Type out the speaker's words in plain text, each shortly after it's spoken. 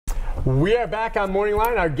We are back on Morning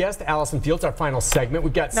Line. Our guest, Allison Fields, our final segment.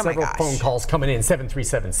 We've got several phone calls coming in,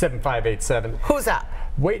 737-7587. Who's up?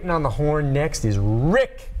 Waiting on the horn next is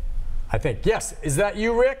Rick, I think. Yes, is that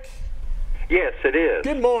you, Rick? Yes, it is.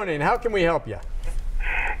 Good morning. How can we help you?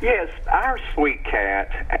 Yes, our sweet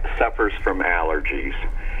cat suffers from allergies.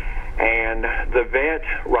 And the vet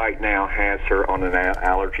right now has her on an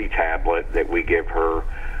allergy tablet that we give her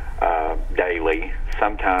daily.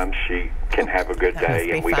 Sometimes she can have a good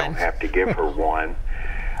day and we don't have to give her one.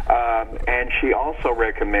 And she also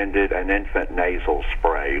recommended an infant nasal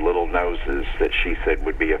spray, little noses, that she said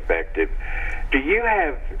would be effective. Do you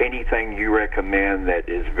have anything you recommend that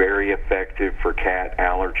is very effective for cat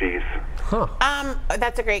allergies?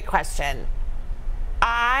 That's a great question.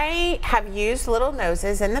 I have used little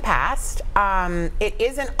noses in the past. It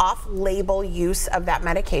is an off-label use of that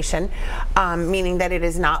medication, meaning that it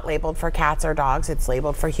is not labeled for cats or dogs. It's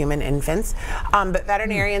labeled for human infants. But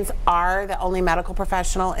veterinarians are the only medical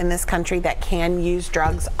professional in this country that can use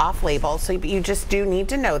drugs off-label. So you just do need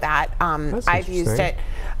to know that. I've used it.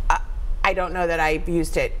 I don't know that I've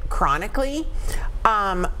used it chronically.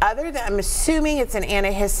 Other than, I'm assuming it's an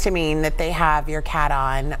antihistamine that they have your cat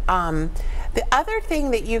on. The other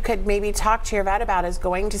thing that you could maybe talk to your vet about is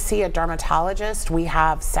going to see a dermatologist. We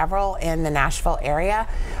have several in the Nashville area,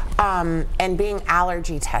 and being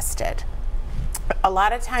allergy tested. A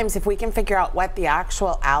lot of times, if we can figure out what the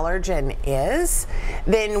actual allergen is,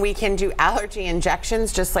 then we can do allergy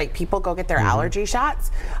injections, just like people go get their allergy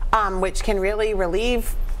shots, which can really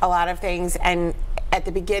relieve a lot of things. And at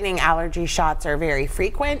the beginning, allergy shots are very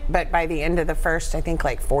frequent, but by the end of the first, I think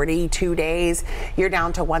like 42 days, you're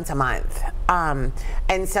down to once a month.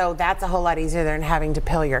 And so that's a whole lot easier than having to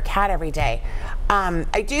pill your cat every day.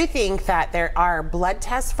 I do think that there are blood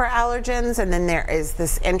tests for allergens, and then there is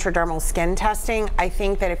this intradermal skin testing. I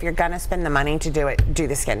think that if you're gonna spend the money to do it, do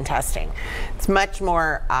the skin testing. It's much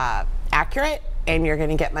more accurate, and you're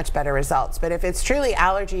gonna get much better results. But if it's truly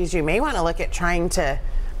allergies, you may wanna look at trying to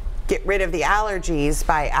get rid of the allergies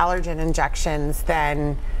by allergen injections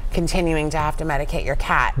than continuing to have to medicate your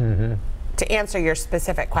cat. To answer your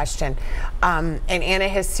specific question, an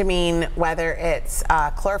antihistamine, whether it's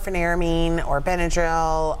chlorpheniramine or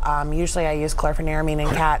Benadryl, usually I use chlorpheniramine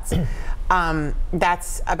in cats,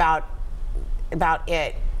 that's about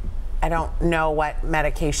it. I don't know what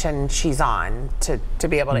medication she's on to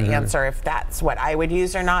be able to answer if that's what I would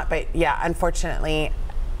use or not, but yeah, unfortunately,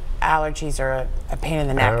 allergies are a pain in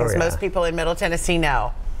the neck, as most people in Middle Tennessee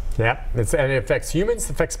know. Yeah, and it affects humans,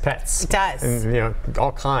 it affects pets. It does. And, you know,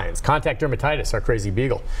 all kinds. Contact dermatitis, our crazy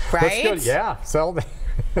beagle. Right? Let's go,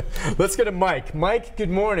 let's go to Mike. Mike,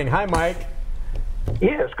 good morning. Hi, Mike.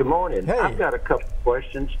 Yes, good morning. Hey. I've got a couple of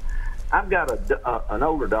questions. I've got an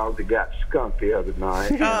older dog that got skunked the other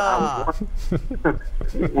night. And I was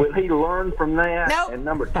wondering, will he learn from that? Nope. And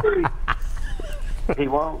number two, he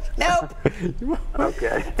won't? Nope.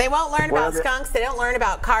 Okay. They won't learn about skunks, they don't learn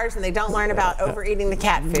about cars, and they don't learn about overeating the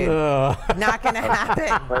cat food. Not going to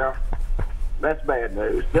happen. Well, that's bad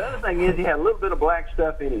news. The other thing is he had a little bit of black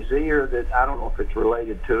stuff in his ear that I don't know if it's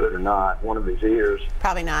related to it or not, one of his ears.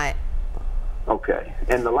 Probably not. Okay.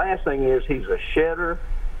 And the last thing is he's a shedder.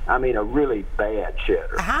 I mean a really bad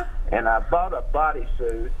shedder. And I bought a bodysuit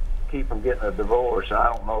to keep him getting a divorce.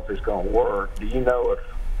 I don't know if it's going to work. Do you know if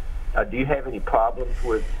do you have any problems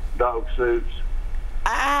with dog suits?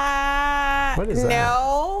 What is that?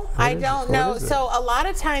 No, I don't know. So a lot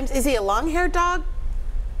of times, is he a long-haired dog?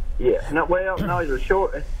 Yeah. No, well, no, he's a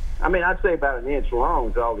short. I mean, I'd say about an inch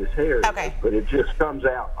long is all his hair. Okay. But it just comes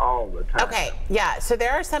out all the time. Okay, yeah. So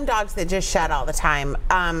there are some dogs that just shed all the time.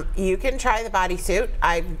 You can try the bodysuit.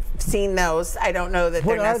 I've seen those. I don't know that.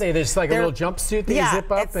 What are they? They're just like a little jumpsuit that you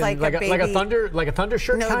zip up, it's and like a thunder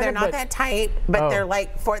shirt. No, they're not that tight, but they're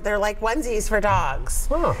like onesies for dogs.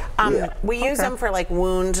 We use them for like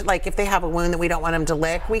wound, like if they have a wound that we don't want them to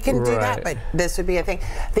lick, we can do that. But this would be a thing.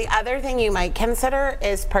 The other thing you might consider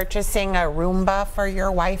is purchasing a Roomba for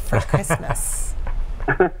your wife for Christmas.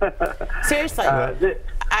 Seriously.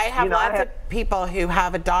 I have lots of people who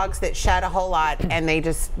have dogs that shed a whole lot, and they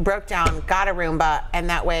just broke down, got a Roomba, and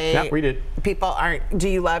that way we did. People aren't. Do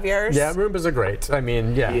you love yours? Yeah, Roombas are great. I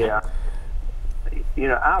mean, Yeah. You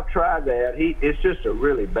know, I've tried that. It's just a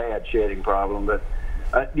really bad shedding problem, but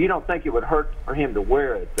you don't think it would hurt for him to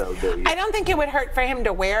wear it, though, do you? I don't think it would hurt for him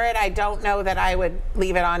to wear it. I don't know that I would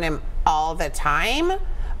leave it on him all the time.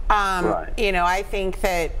 You know, I think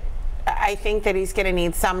that he's going to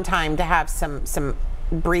need some time to have some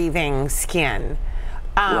breathing skin.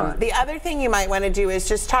 The other thing you might want to do is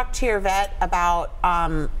just talk to your vet about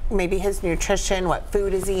maybe his nutrition, what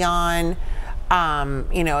food is he on,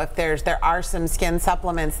 You know, if there are some skin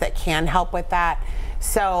supplements that can help with that.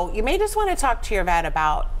 So you may just want to talk to your vet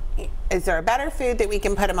about, is there a better food that we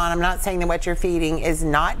can put him on? I'm not saying that what you're feeding is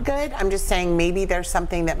not good. I'm just saying maybe there's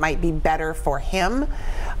something that might be better for him,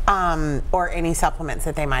 or any supplements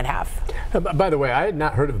that they might have. By the way, I had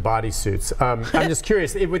not heard of bodysuits. I'm just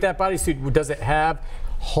curious, with that bodysuit, does it have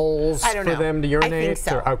holes for them to urinate? I think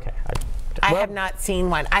so. Okay. I have not seen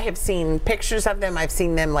one. I have seen pictures of them. I've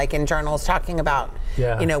seen them like in journals talking about,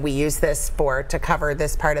 you know, we use this to cover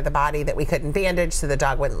this part of the body that we couldn't bandage so the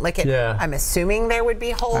dog wouldn't lick it. Yeah. I'm assuming there would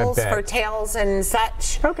be holes for tails and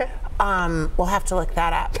such. Okay. We'll have to look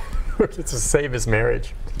that up. To save his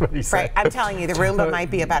marriage. Right. I'm telling you, the Roomba might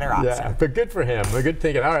be a better option. Yeah, but good for him. A good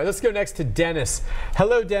thinking. All right, let's go next to Dennis.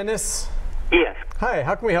 Hello, Dennis. Yes. Hi,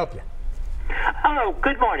 how can we help you? Oh,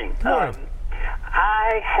 good morning. Good morning.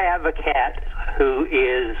 I have a cat who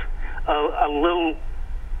is a little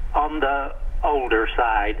on the older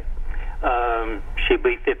side. She'll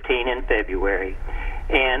be 15 in February.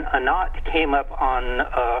 And a knot came up on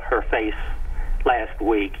her face last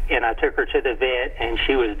week, and I took her to the vet, and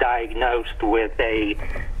she was diagnosed with a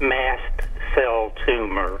mast cell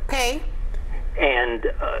tumor. Okay.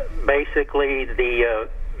 And basically the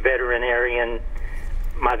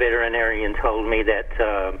my veterinarian told me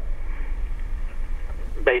that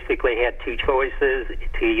basically had two choices,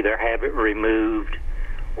 to either have it removed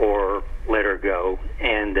or let her go.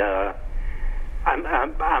 And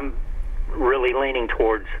I'm really leaning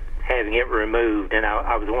towards having it removed, and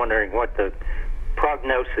I was wondering what the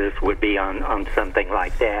prognosis would be on something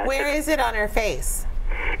like that. Where is it on her face?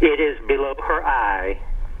 It is below her eye.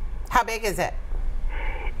 How big is it?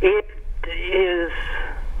 It is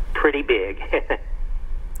pretty big.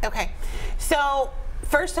 Okay. So,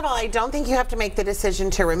 first of all, I don't think you have to make the decision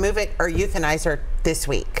to remove it or euthanize her this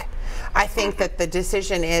week. I think that the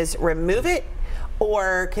decision is remove it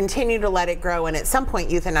or continue to let it grow and at some point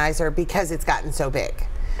euthanize her because it's gotten so big.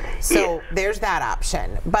 So there's that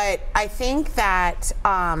option. But I think that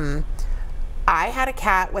I had a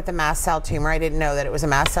cat with a mast cell tumor. I didn't know that it was a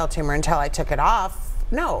mast cell tumor until I took it off.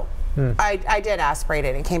 No. I did aspirate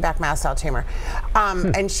it and came back mast cell tumor.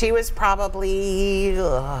 And she was probably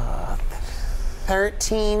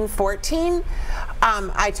 13, 14.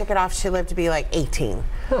 I took it off. She lived to be like 18.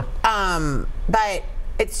 But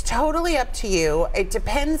it's totally up to you. It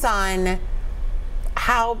depends on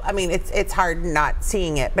how, I mean, it's hard not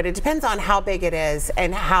seeing it, but it depends on how big it is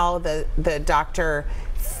and how the doctor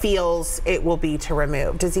feels it will be to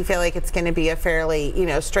remove. Does he feel like it's going to be a fairly, you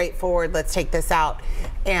know, straightforward, let's take this out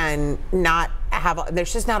and not have,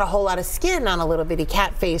 there's just not a whole lot of skin on a little bitty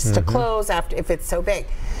cat face to close after if it's so big.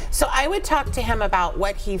 So I would talk to him about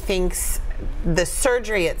what he thinks the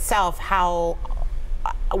surgery itself,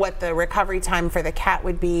 what the recovery time for the cat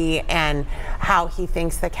would be and how he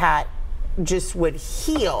thinks the cat just would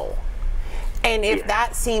heal. And if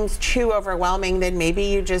that seems too overwhelming, then maybe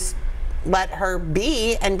you just let her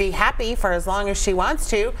be and be happy for as long as she wants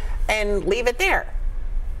to and leave it there.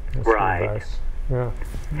 That's right. Yeah.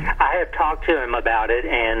 I have talked to him about it,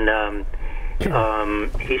 and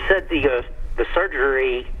he said the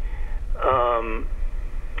surgery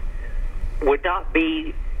would not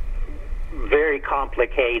be very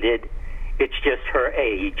complicated. It's just her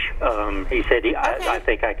age. He said I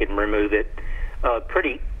think I can remove it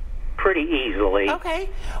pretty easily. Okay.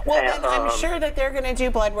 Well, then I'm sure that they're going to do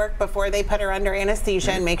blood work before they put her under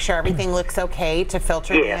anesthesia and make sure everything looks okay to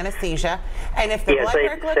filter the anesthesia. And if the blood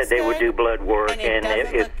work looks good, they would do blood work, and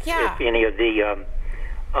if any of the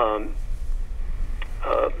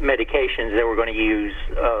medications they were going to use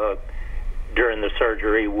during the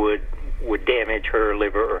surgery would damage her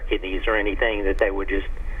liver or kidneys or anything, that they would just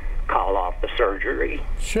call off the surgery.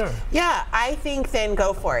 Sure. Yeah, I think then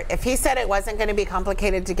go for it. If he said it wasn't going to be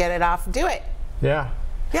complicated to get it off, do it. Yeah.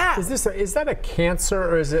 Yeah. Is that a cancer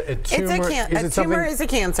or is it a tumor? A tumor is a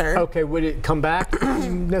cancer. Okay. Would it come back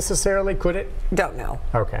necessarily? Could it? Don't know.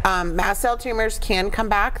 Okay. Mast cell tumors can come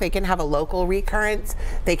back. They can have a local recurrence.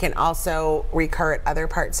 They can also recur at other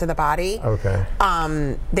parts of the body. Okay.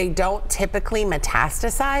 They don't typically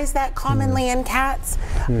metastasize that commonly in cats,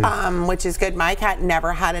 which is good. My cat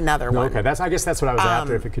never had another one. Okay. I guess that's what I was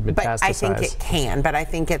after, if it could metastasize. But I think it can, but I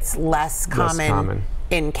think it's less common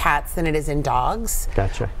in cats than it is in dogs.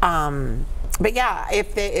 Gotcha. But yeah,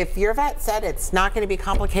 if your vet said it's not going to be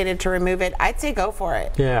complicated to remove it, I'd say go for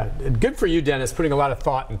it. Yeah, good for you, Dennis, putting a lot of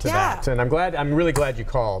thought into that. And I'm really glad you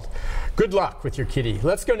called. Good luck with your kitty.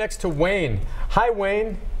 Let's go next to Wayne. Hi,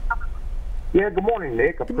 Wayne. Yeah, good morning,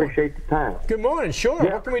 Nick. I appreciate the time. Good morning. Sure.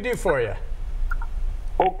 Yeah. What can we do for you?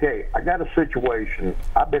 Okay, I got a situation.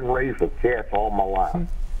 I've been raised with cats all my life.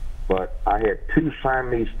 but I had 2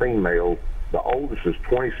 Siamese females. The oldest is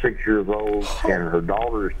 26 years old, and her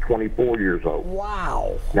daughter is 24 years old.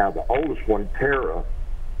 Wow. Now, the oldest one, Tara,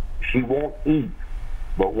 she won't eat,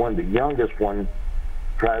 but when the youngest one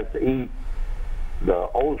tries to eat, the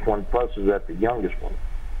oldest one fusses at the youngest one.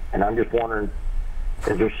 And I'm just wondering,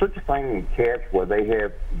 is there such a thing in cats where they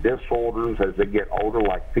have disorders as they get older,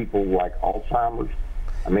 like people like Alzheimer's?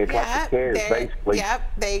 I mean, it's like the cat is basically... Yep,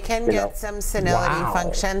 they can get some senility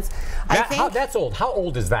functions. I think that's old. How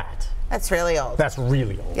old is that? That's really old. That's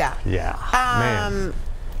really old. Yeah. Yeah. Man.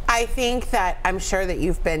 I think that, I'm sure that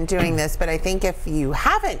you've been doing this, but I think if you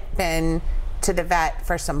haven't been to the vet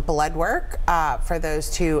for some blood work for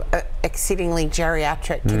those 2 exceedingly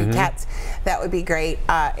geriatric kitty cats, that would be great.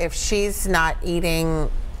 If she's not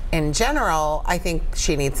eating in general, I think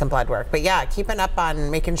she needs some blood work. But yeah, keeping up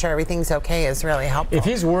on making sure everything's okay is really helpful. If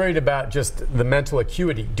he's worried about just the mental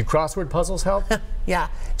acuity, do crossword puzzles help? Yeah,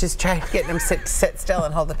 just try getting them sit still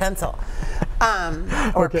and hold the pencil.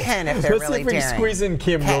 Or pen if they're Let's really see if we can squeeze in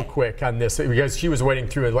Kim real quick on this, because she was waiting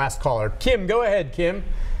through the last caller. Kim, go ahead, Kim.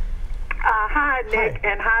 Hi, Nick,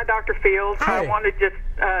 and hi, Dr. Fields. Hi. I want to just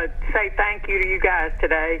say thank you to you guys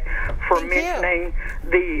today for mentioning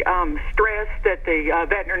the stress that the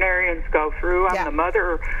veterinarians go through. I'm the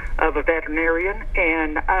mother of a veterinarian,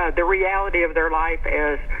 and the reality of their life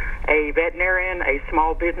as a veterinarian, a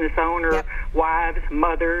small business owner, wives,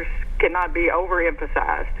 mothers, cannot be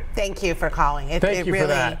overemphasized. Thank you for calling. Thank you for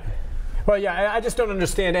that. Well, yeah, I just don't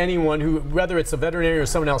understand anyone who, whether it's a veterinarian or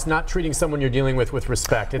someone else, not treating someone you're dealing with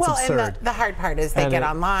respect. It's absurd. And the hard part is they get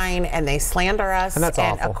online and they slander us. And that's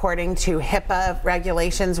awful. According to HIPAA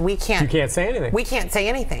regulations, we can't. You can't say anything. We can't say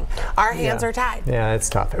anything. Our hands are tied. Yeah, it's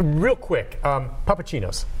tough. Real quick,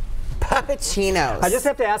 puppuccinos. Puppuccinos. I just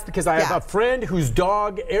have to ask because I have a friend whose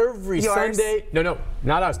dog every Sunday. No,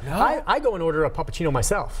 not us. No? I go and order a puppuccino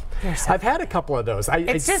myself. I've had a couple of those.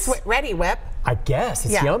 It's just Ready Whip. I guess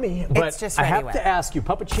it's yummy, but it's just I have to ask you,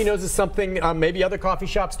 puppuccinos is something maybe other coffee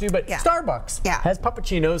shops do, but Starbucks has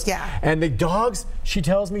puppuccinos. And the dogs, she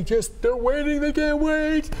tells me, they're waiting, they can't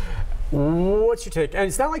wait. What's your take? And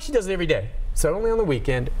it's not like she does it every day. So only on the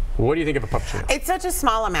weekend. What do you think of a puppuccino? It's such a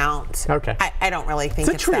small amount. Okay. I don't really think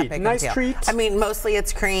it's a treat. that big Nice of a deal. treat. I mean, mostly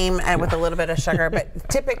it's cream and with a little bit of sugar, but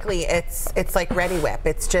typically it's like Ready Whip.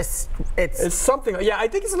 It's something. Yeah, I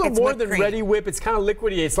think it's a little more than Ready Whip. It's kind of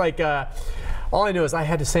liquidy. It's like all I know is I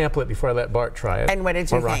had to sample it before I let Bart try it. And what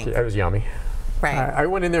did you think? It was yummy. Right. I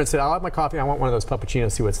went in there and said, I'll have my coffee. I want one of those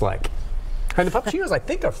puppuccinos. See what it's like. And the puppuccinos, I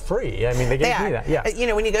think, are free. I mean, they gave me that. Yeah. You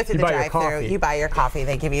know, when you go through the drive-thru, you buy your coffee.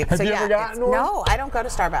 They give you. Have you ever gotten one? No, I don't go to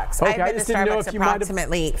Starbucks. Okay, I've been to Starbucks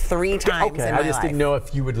approximately 3 times in my life. I just didn't know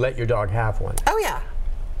if you would let your dog have one. Oh yeah.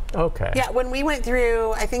 Okay. Yeah, when we went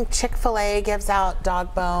through, I think Chick-fil-A gives out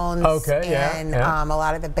dog bones. Okay, and a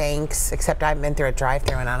lot of the banks, except I've been through a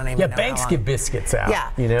drive-thru and I don't even know. Yeah, banks give biscuits out.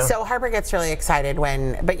 Yeah. You know? So Harper gets really excited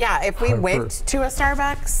but yeah, if we went to a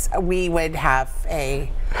Starbucks, we would have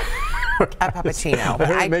a puppuccino.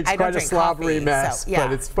 It makes quite a slobbery mess,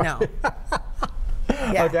 but it's fun. No.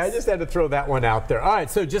 Yes. Okay, I just had to throw that one out there. All right,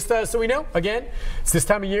 so just so we know, again, it's this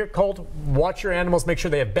time of year, cold. Watch your animals. Make sure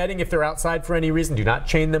they have bedding if they're outside for any reason. Do not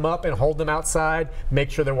chain them up and hold them outside. Make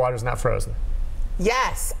sure their water's not frozen.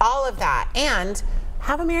 Yes, all of that. And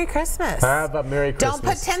have a Merry Christmas. Have a Merry Christmas. Don't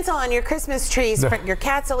put tinsel on your Christmas trees. No. Your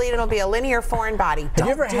cat's will eat. It'll be a linear foreign body. Have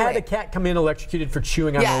you ever had a cat come in electrocuted for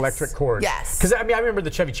chewing on an electric cord? Yes. Because I mean, I remember the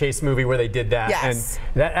Chevy Chase movie where they did that. Yes.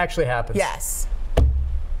 And that actually happens. Yes.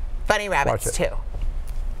 Bunny rabbits, too.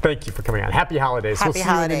 Thank you for coming on. Happy holidays. Happy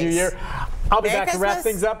holidays. See you in the new year. I'll be back to wrap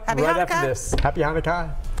things up Happy right Hanukkah. after this. Happy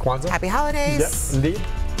Hanukkah. Kwanzaa. Happy holidays. Yep, indeed.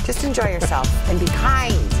 Just enjoy yourself and be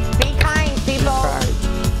kind. Be kind, people.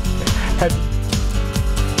 Be kind.